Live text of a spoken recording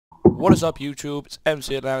What is up YouTube, it's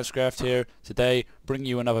MC at MineCraft here, today bringing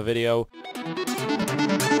you another video.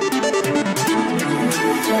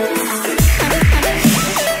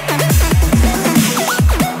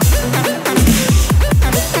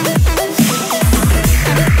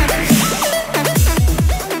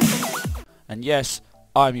 And yes,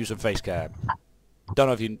 I'm using facecam. Don't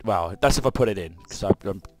know if you, well, that's if I put it in, because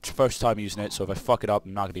I'm first time using it, so if I fuck it up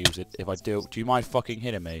I'm not going to use it. If I do you mind fucking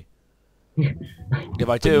hitting me? If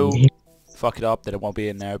I do, fuck it up, then it won't be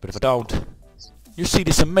in there, but if I don't, you'll see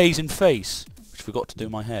this amazing face, which I forgot to do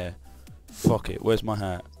my hair. Fuck it, where's my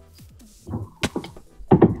hat?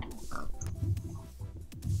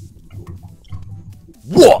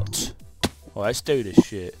 What? Alright, let's do this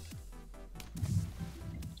shit.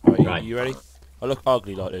 Alright, Right. you ready? I look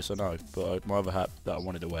ugly like this, I know, but my other hat that I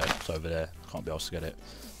wanted to wear is over there. Can't be asked to get it.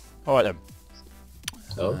 Alright then.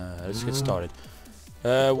 Let's get started.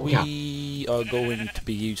 We are going to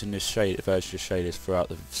be using this version of shaders throughout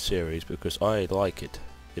the series because I like it.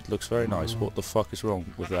 It looks very nice. What the fuck is wrong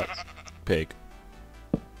with that pig?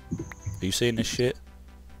 Are you seeing this shit?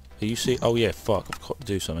 Are you see? Oh yeah, fuck! I've got to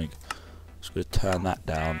do something. Just gonna turn that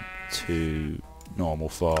down to normal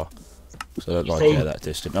far. Because I don't like it at that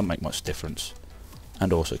distance. Doesn't make much difference.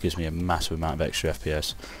 And also it gives me a massive amount of extra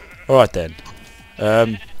FPS. Alright then.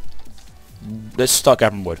 Let's start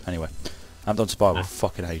gathering wood anyway. I haven't done survival for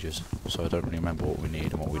fucking ages, so I don't really remember what we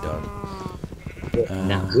need and what we've done.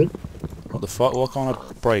 What the fuck? Why can't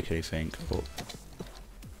I break anything? Or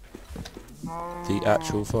the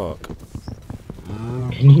actual fuck?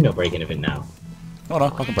 Can you not break anything now? Oh no,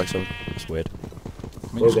 I can break something. That's weird.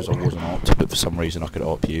 I mean, it's because I wasn't opt, but for some reason I could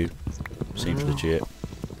opt you. Seems legit.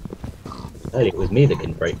 Earlier it was me that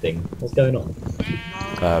couldn't break things. What's going on?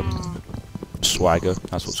 Swagger,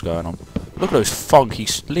 that's what's going on. Look at those funky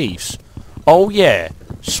leaves. Oh yeah,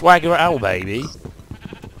 swagger out, baby.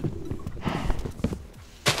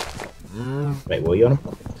 Wait, what are you on?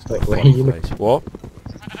 Wait, where are you looking? What?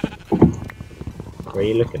 Where are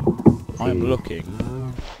you looking? I'm looking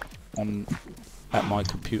at my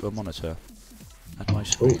computer monitor. At my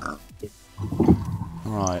screen.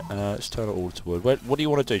 Right, let's turn it all to wood. What do you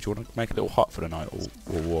want to do? Do you want to make a little hut for the night,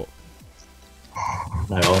 or what?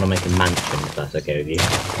 No, I want to make a mansion, if that's okay with you.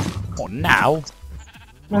 What, now?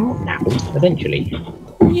 No, not now. Eventually.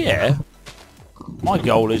 Yeah. My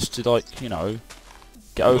goal is to, like, you know,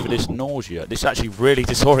 get over this nausea. This is actually really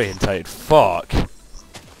disorientated. Fuck.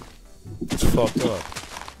 It's fucked up.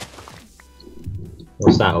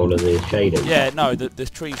 What's that, all of the shaders? Yeah, no, the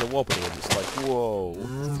trees are wobbly and it's like, whoa, what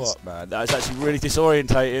the fuck, man. That is actually really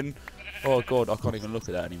disorientating. Oh god, I can't even look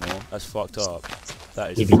at that anymore. That's fucked up.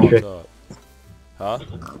 That is fucked up. Huh?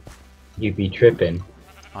 You'd be tripping.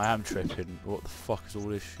 I am tripping. What the fuck is all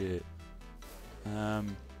this shit?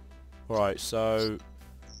 Right, so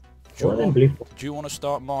do you want to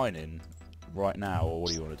start mining right now, or what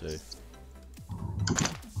do you want to do?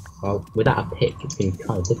 Well, without a pick, it's been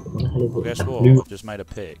kind of difficult. What the hell is Well, it? guess what? I've just made a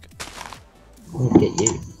pick. I'll get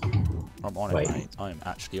you. I'm on Wait. it, mate. I am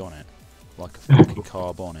actually on it. Like a fucking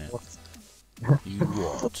carb on it. You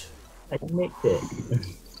what? I nicked it.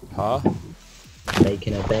 Huh?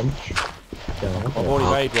 Making a bench. I've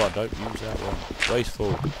already made one. Don't use that one.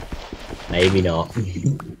 Wasteful. Maybe not.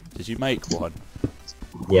 Did you make one?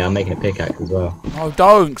 Yeah, I'm making a pickaxe as well. No,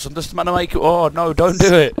 don't, 'cause I'm just about to make it. Oh, no, don't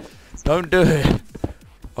do it. Don't do it.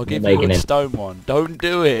 I'll give you a stone one. Don't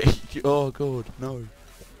do it. Oh, God, no.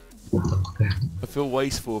 I feel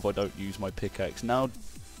wasteful if I don't use my pickaxe. Now,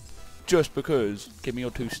 just because, give me your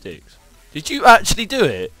 2 sticks. Did you actually do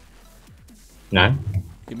it? No?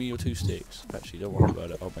 Give me your 2 sticks. Actually, don't worry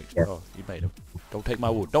about it. I'll make sure. Oh, you made them. Don't take my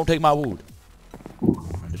wood. Don't take my wood.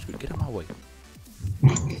 I'm just going to get out of my way.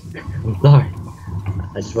 I'm sorry.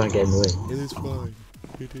 I just want to get in the way. It is fine.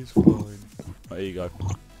 It is fine. Right, there you go.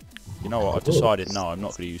 You know what? I've decided, no, I'm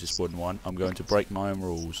not going to use this wooden one. I'm going to break my own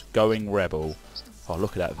rules. Going rebel. Oh,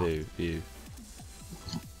 look at that view.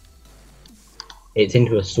 It's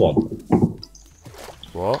into a swamp.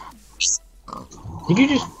 What? Did you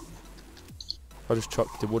just... I just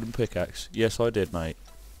chucked the wooden pickaxe. Yes, I did, mate.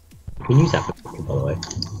 You can use that for cooking, by the way.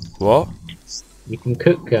 What? You can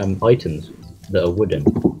cook items that are wooden.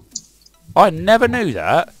 I never knew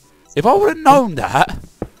that. If I would have known that...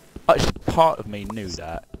 Actually, part of me knew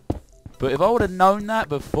that. But if I would have known that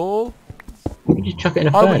before... You can just chuck it in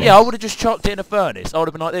a furnace. Yeah, I would have just chucked it in a furnace. I would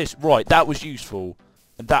have been like this. Right, that was useful.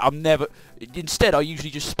 And that I'm never... Instead, I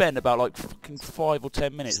usually just spend about like fucking 5 or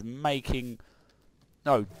 10 minutes making...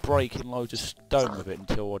 No, breaking loads of stone with it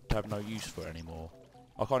until I'd have no use for it anymore.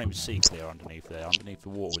 I can't even see clear underneath there. Underneath the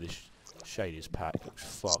water with this shaders pack looks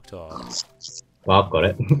fucked up. Well, I've got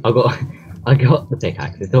it. I got the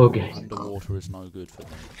pickaxe. It's all good. Underwater is no good for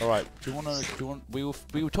them. All right. We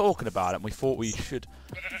were talking about it. And we thought we should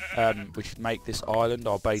make this island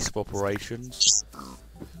our base of operations.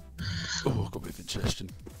 Oh, I've got a bit of indigestion.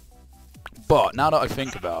 But now that I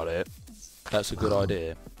think about it, that's a good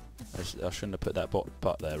idea. I shouldn't have put that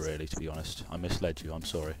butt there, really, to be honest. I misled you. I'm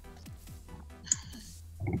sorry.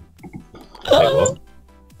 Wait, what?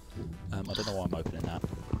 I don't know why I'm opening that.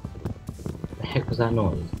 The heck was that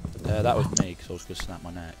noise? That was me, because I was going to snap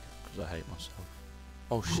my neck, because I hate myself.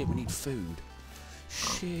 Oh shit, we need food.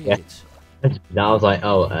 Shit. Yeah. I was like,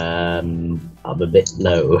 oh, I'm a bit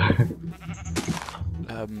low.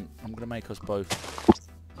 I'm going to make us both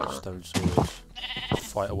stone swords.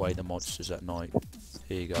 Fight away the monsters at night.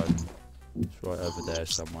 Here you go. It's right over there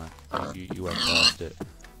somewhere. You went past it.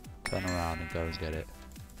 Turn around and go and get it.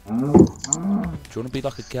 Do you want to be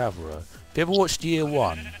like a gatherer? Have you ever watched Year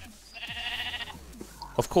 1?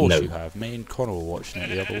 Of course No. you have. Me and Connor were watching it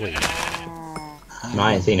the other week. No,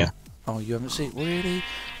 I ain't seen it. Oh, you haven't seen it? Really?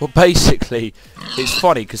 Well, basically, it's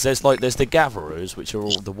funny because there's the gatherers, which are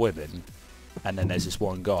all the women, and then there's this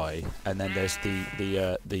one guy, and then there's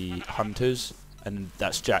the hunters, and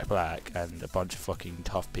that's Jack Black and a bunch of fucking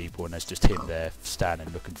tough people, and there's just him there standing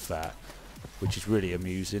looking fat, which is really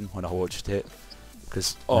amusing when I watched it.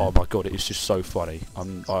 Because, oh my god, it's just so funny.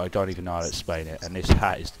 I don't even know how to explain it. And this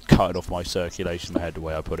hat is cutting off my circulation in my head the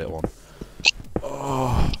way I put it on.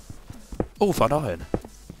 Oh, fun iron.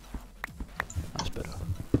 That's better.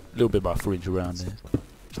 A little bit of my fridge around there.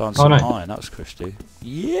 Found some iron, that was Christy.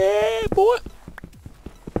 Yeah, boy!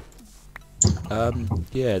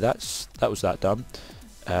 Yeah, that was that done.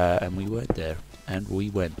 And we went there. And we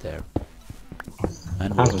went there.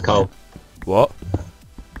 And Found some coal. What?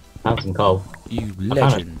 Found some coal. You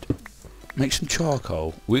legend. Make some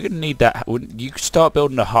charcoal. We're going to need that. You can start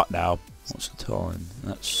building a hut now. What's the time?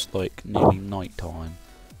 That's like nearly night time.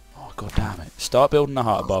 Oh, god damn it. Start building a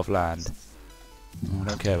hut above land. Oh, I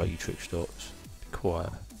don't care about you trick shots. Be quiet.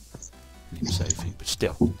 I need to say anything, but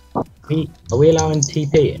still. Are we allowing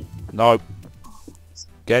TP in? No.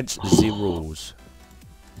 Against the rules.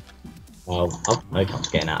 Well, I've no chance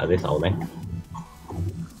of getting out of this hole then.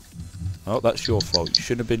 Oh, that's your fault. You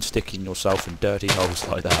shouldn't have been sticking yourself in dirty holes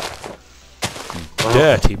like that. You Well,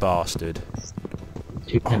 dirty bastard.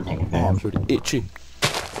 Too tempting. My arm's really itchy.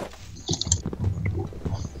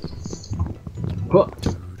 What?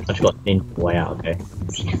 I just got in way out, okay.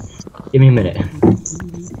 Give me a minute.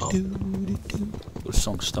 The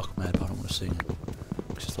song's stuck in my head, but I don't want to sing it.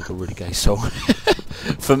 It's just like a really gay song.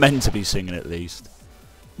 For men to be singing at least.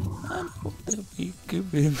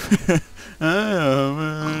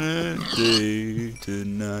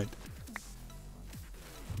 Tonight.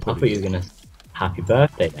 I thought you were gonna happy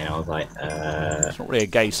birthday then. I was like, It's not really a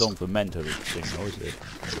gay song for men to sing, though, is it?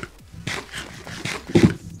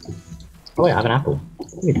 oh wait, I have an apple.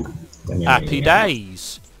 Happy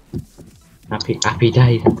days! Happy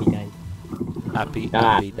days, happy days. Happy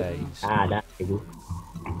days. That's piggy.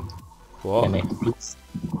 What?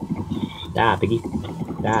 Piggy.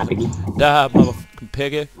 Piggy. Da, motherfucking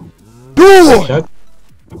piggy. Oh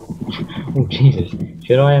Jesus.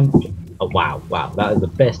 Should I oh wow, that is the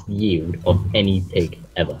best yield of any pig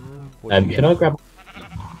ever. Should I grab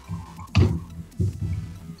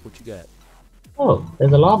What'd you get? oh,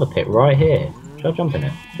 there's a lava pit right here. Should I jump in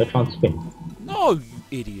it? Should I try and swim? No, you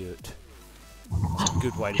idiot. That's a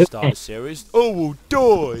good way to start a series. Oh, we'll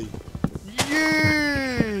die!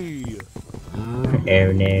 Yay! Oh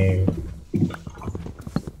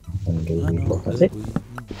no. That's it.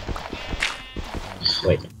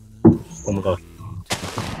 Wait. Oh my god.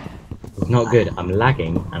 It's not good. I'm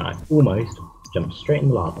lagging and I almost jumped straight in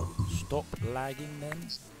the lava. Stop lagging then.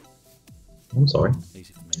 I'm sorry.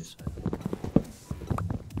 Easy for me to say.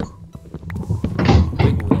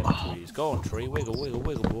 Wiggle them trees. Go on, tree. Wiggle, wiggle,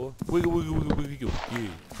 wiggle, boy. Wiggle, wiggle, wiggle, wiggle. Yeah.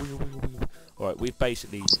 Wiggle, wiggle, wiggle. Alright, we've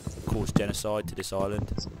basically caused genocide to this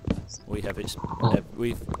island. We have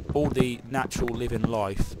all the natural living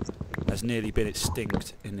life has nearly been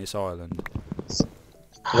extinct in this island.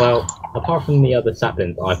 Well, apart from the other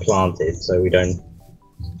saplings I planted, so we don't.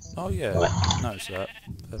 Oh yeah, Right. notice that.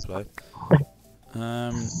 Fair play.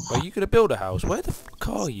 Are you gonna build a house? Where the fuck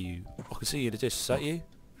are you? I can see you in the distance. Is that you?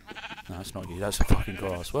 No, that's not you. That's the fucking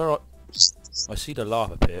grass. Where are? I see the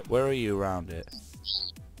lava pit. Where are you around it?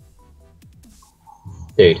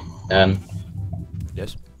 Dude,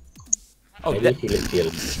 Yes. Oh, maybe if you look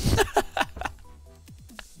the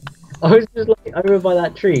I was just like over by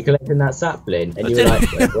that tree collecting that sapling, and I you were like,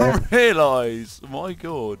 didn't where? realise. My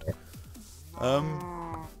god. I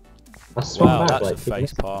swung Wow, back that's like a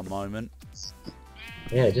face palm moment.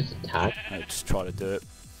 Yeah, just a tad. I just try to do it.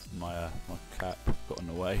 My my cap got in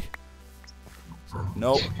the way. So,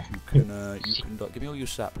 nope. You can give me all your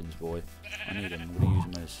saplings, boy. I need them. I'm gonna use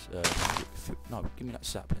them as no. Give me that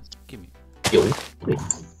sapling. Give me. Yo.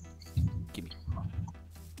 Give me.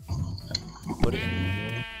 Put it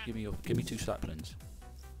in. Give me 2 saplings.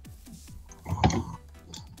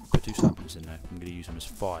 Put 2 saplings in there. I'm gonna use them as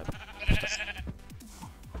fire.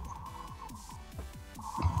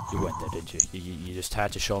 You went there, didn't you? You just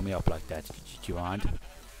had to show me up like that. Do you mind?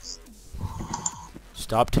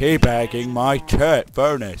 Stop teabagging my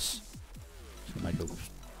furnace. Make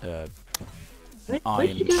a iron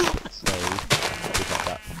load. We got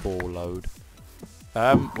that 4 load.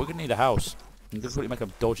 We're gonna need a house. I'm gonna make a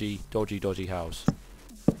dodgy house.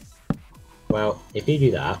 Well, if you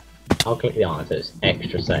do that, I'll click the answers.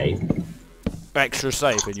 Extra safe. Extra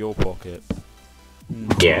safe in your pocket.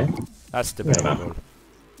 Yeah. That's debatable.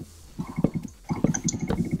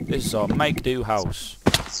 This is our make-do house.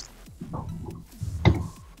 God,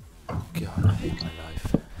 I hate my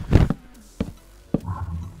life.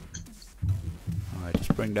 Alright,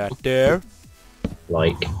 just bring that there.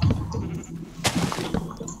 Like.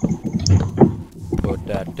 Put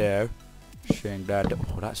that there. Shing that there.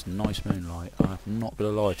 Oh, that's nice moonlight. I'm not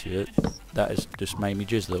gonna lie to you. That has just made me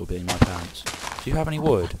jizz a little bit in my pants. Do you have any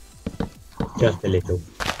wood? Just a little.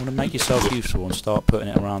 Want to make yourself useful and start putting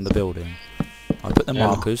it around the building. I put the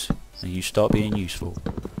markers, and you start being useful. Do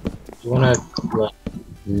you want to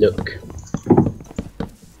look?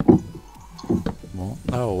 What?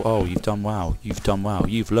 Oh, you've done well. You've done well.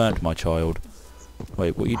 You've learnt, my child.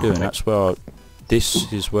 Wait, what are you doing? That's where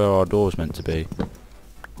this is where our door's meant to be.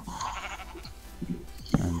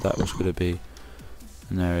 And that was going to be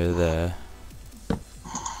an area there.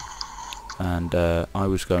 And I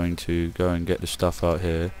was going to go and get the stuff out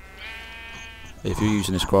here. If you're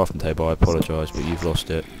using this crafting table, I apologise, but you've lost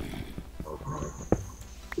it.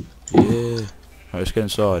 Yeah. Right, let's get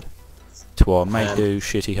inside. To our make-do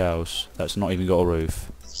shitty house. That's not even got a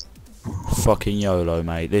roof. Fucking YOLO,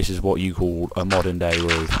 mate. This is what you call a modern day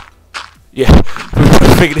roof. Yeah.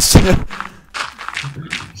 Figure this out.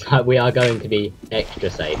 So we are going to be extra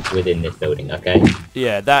safe within this building, okay?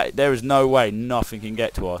 Yeah, there is no way nothing can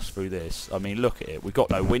get to us through this. I mean, look at it. We've got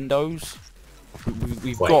no windows.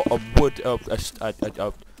 We've got a wood, a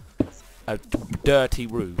dirty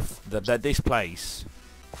roof. This place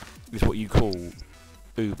is what you call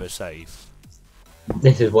uber safe.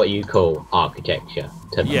 This is what you call architecture.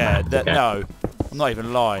 Yeah, no, I'm not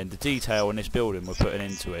even lying. The detail in this building we're putting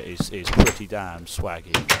into it is pretty damn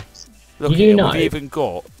swaggy. Look at it.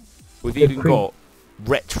 We've even got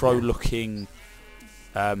retro-looking.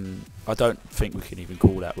 I don't think we can even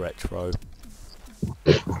call that retro.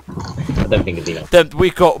 I don't think it's even. Then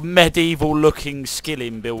we've got medieval-looking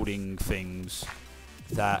skilling building things.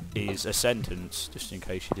 That is a sentence, just in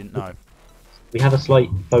case you didn't know. We have a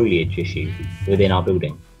slight foliage issue within our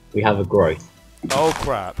building. We have a growth. Oh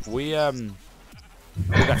crap! We'll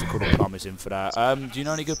have to call the plumbers in for that. Do you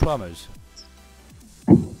know any good plumbers?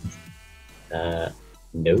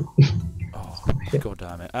 No. Oh, god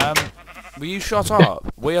damn it. Will you shut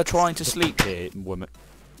up? We are trying to sleep here, woman.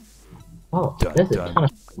 Oh, Dun, there's a dun. ton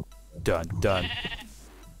of... Dun dun.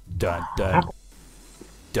 Dun dun.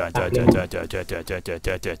 Dun dun dun dun dun dun dun dun dun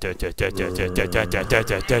dun dun dun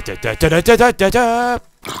dun dun dun.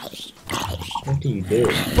 What do you do?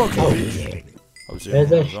 Fuck you. I was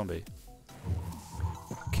doing a zombie.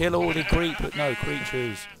 Kill all the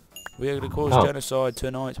creatures. We are gonna cause genocide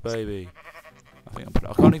tonight, baby. I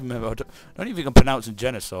can't even remember. I don't even think I'm pronouncing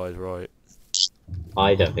genocide right.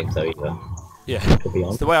 I don't think so either. Yeah,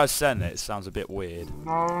 it's the way I send it. It sounds a bit weird.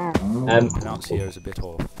 Pronunciation is a bit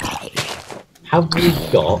off. Have you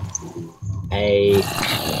got a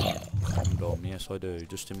condom? Yes, I do.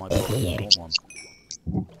 Just in my pocket. I want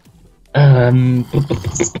one.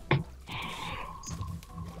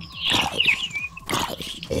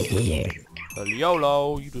 Well,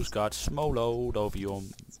 YOLO, you just got smolloed over your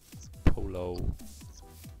polo.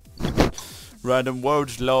 Random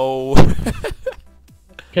words low.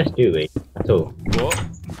 chest, do we? At all? What?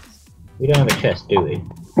 We don't have a chest, do we?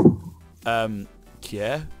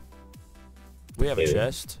 Yeah. We have a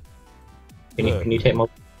chest. Can you take my...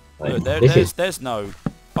 Look, there's no...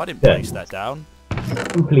 I didn't place that down.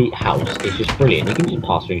 Complete house is just brilliant. You can just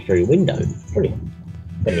pass through your window. Brilliant.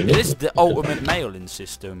 This is the ultimate mailing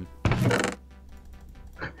system.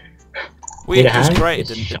 We have just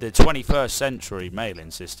created the 21st century mailing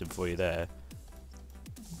system for you there.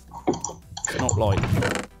 It's not like...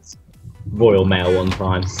 Royal Mail one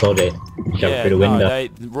time, sod it. Jump through the window. No,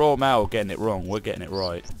 Royal Mail are getting it wrong, we're getting it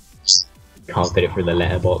right. Can't fit it through the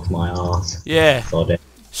letterbox, my arse. Yeah. Sod it.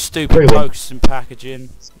 stupid Brilliant. box and packaging.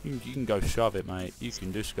 You can go shove it, mate. You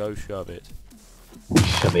can just go shove it.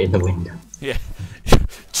 Shove it in the window. Yeah.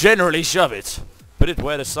 Generally shove it. Put it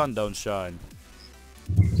where the sun don't shine.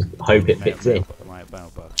 Hope it fits in. My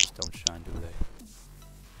mailboxes don't shine, do they?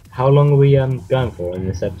 How long are we going for in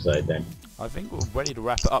this episode then? I think we're ready to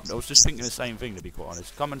wrap it up. I was just thinking the same thing, to be quite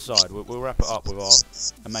honest. Come inside, we'll wrap it up with our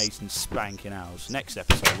amazing spanking house. Next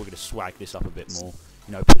episode, we're going to swag this up a bit more.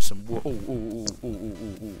 You know, put some wool. Do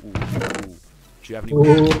you have any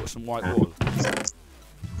wool? Put some white wool.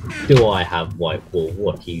 Do I have white wool?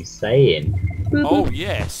 What are you saying? Oh,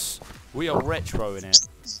 yes. We are retroing it.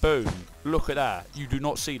 Boom. Look at that. You do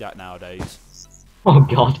not see that nowadays. Oh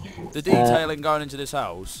god. The detailing going into this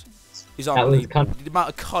house is unbelievable. The amount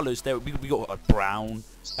of colours there. We got brown,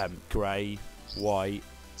 grey, white,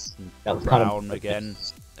 brown again,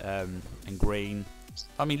 and green.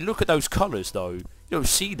 I mean, look at those colours though. You don't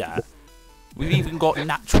see that. We've even got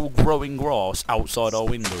natural growing grass outside our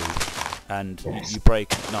window. And you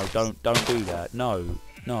break. No, don't do that. No,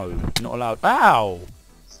 you're not allowed. Ow!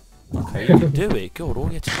 Okay, you can do it. God, all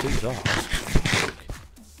you have to do is ask.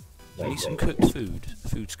 Need some cooked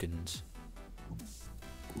food skins.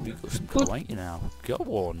 We've got some cooked, ain't you now? Go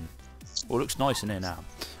on. Well, it looks nice in here now.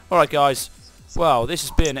 Alright guys, well, this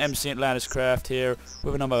has been MC Atlantis Craft here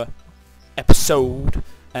with another episode.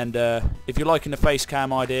 And if you're liking the face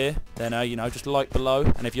cam idea, then you know, just like below.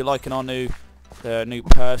 And if you're liking our new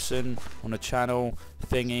person on the channel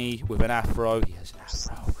thingy with an afro, he has an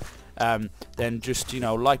afro. Then just, you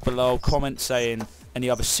know, like below, comment saying any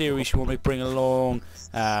other series you want me to bring along.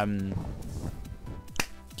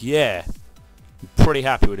 Yeah, I'm pretty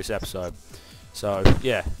happy with this episode. So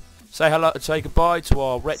yeah, say hello, say goodbye to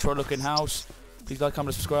our retro looking house. Please like,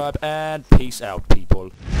 comment, subscribe, and peace out, people.